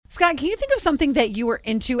Scott, can you think of something that you were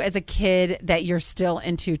into as a kid that you're still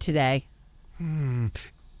into today?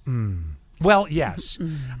 Well, yes.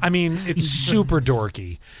 I mean, it's super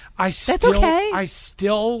dorky. I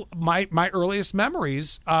still, my earliest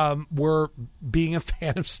memories were being a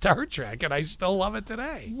fan of Star Trek, and I still love it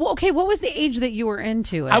today. Well, okay, what was the age that you were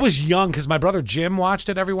into it? I was young because my brother Jim watched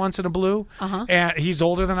it every once in a blue, and he's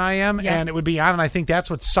older than I am, and it would be on, and I think that's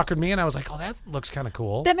what suckered me, and I was like, oh, that looks kind of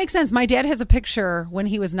cool. That makes sense. My dad has a picture when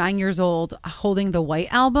he was 9 years old holding the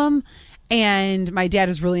White Album. And my dad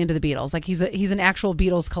is really into the Beatles. Like he's an actual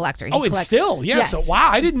Beatles collector. It's still, yes. So, wow,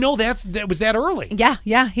 I didn't know that was that early. Yeah.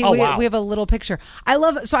 Wow. We have a little picture.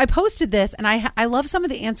 So I posted this, and I love some of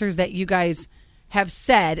the answers that you guys have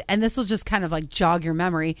said, and this will just kind of like jog your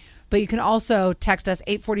memory. But you can also text us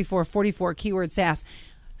 844-44 keyword sass.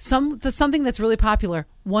 Something that's really popular: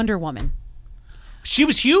 Wonder Woman. She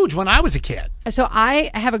was huge when I was a kid. So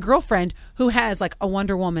I have a girlfriend who has like a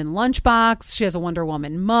Wonder Woman lunchbox. She has a Wonder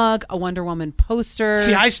Woman mug, a Wonder Woman poster.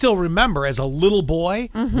 See, I still remember as a little boy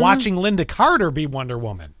watching Linda Carter be Wonder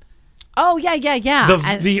Woman. Oh, yeah.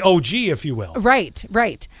 The OG, if you will. Right.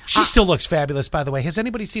 She still looks fabulous, by the way. Has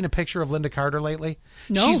anybody seen a picture of Linda Carter lately?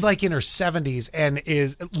 No. She's like in her 70s and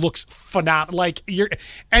looks phenomenal. Like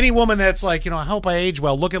any woman that's like, I hope I age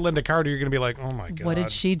well, look at Linda Carter, you're going to be like, oh my God. What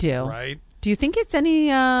did she do? Right? Do you think it's any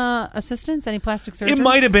assistance, any plastic surgery? It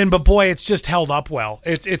might have been, but boy, it's just held up well.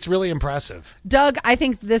 It's really impressive. Doug, I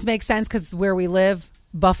think this makes sense because where we live,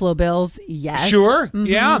 Buffalo Bills, yes. Sure. Mm-hmm.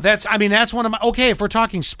 Yeah, that's one of my, okay, if we're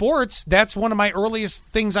talking sports, that's one of my earliest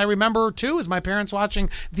things I remember too, is my parents watching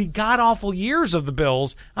the god-awful years of the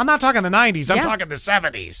Bills. I'm not talking the 90s, I'm talking the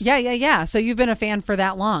 70s. Yeah. So you've been a fan for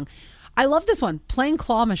that long. I love this one, playing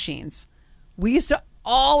claw machines. We used to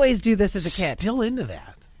always do this as a kid. Still into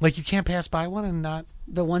that. Like you can't pass by one and not...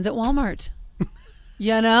 The ones at Walmart.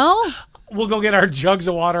 We'll go get our jugs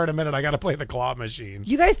of water in a minute. I got to play the claw machine.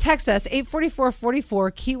 You guys text us,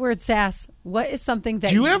 844-44, keyword sass. What is something that...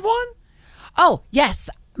 Do you have one? Oh, yes.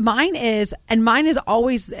 Mine is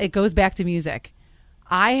always, it goes back to music.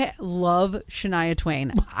 I love Shania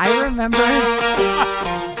Twain. I remember...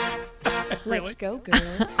 Let's go,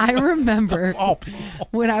 girls. I remember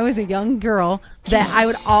when I was a young girl that I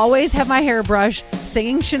would always have my hairbrush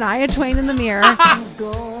singing Shania Twain in the mirror.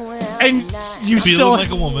 And you feeling still like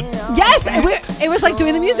a woman. Yes, it was like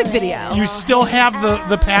doing the music video. You still have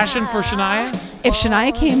the passion for Shania? If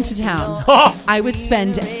Shania came to town, I would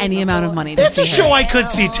spend any amount of money to That's see a show her. I could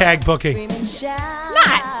see tag booking.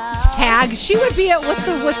 Not tag. She would be at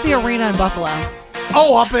what's the arena in Buffalo?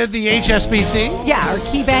 Oh, up at the HSBC? Yeah, or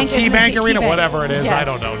KeyBank. KeyBank Arena, KeyBank. whatever it is. Yes. I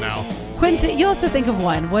don't know now. Quinn, you'll have to think of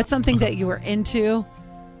one. What's something that you were into?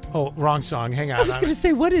 Oh, wrong song. Hang on. I was going to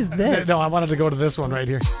say, what is this? No, I wanted to go to this one right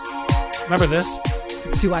here. Remember this?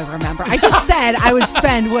 Do I remember? I just said I would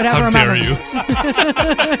spend whatever amount. How dare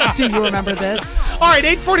you? Do you remember this? All right,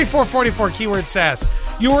 844-44, keyword sass.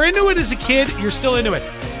 You were into it as a kid. You're still into it.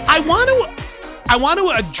 I want to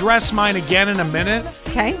address mine again in a minute.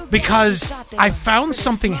 Okay. Because I found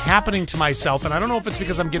something happening to myself, and I don't know if it's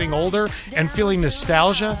because I'm getting older and feeling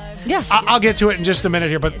nostalgia. Yeah. I'll get to it in just a minute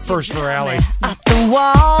here, but first for Allie. Up the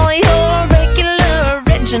wall, you're regular,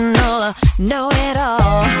 original, know it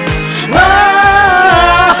all.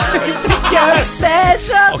 Whoa, you're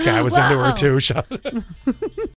special. Okay, I was into her too.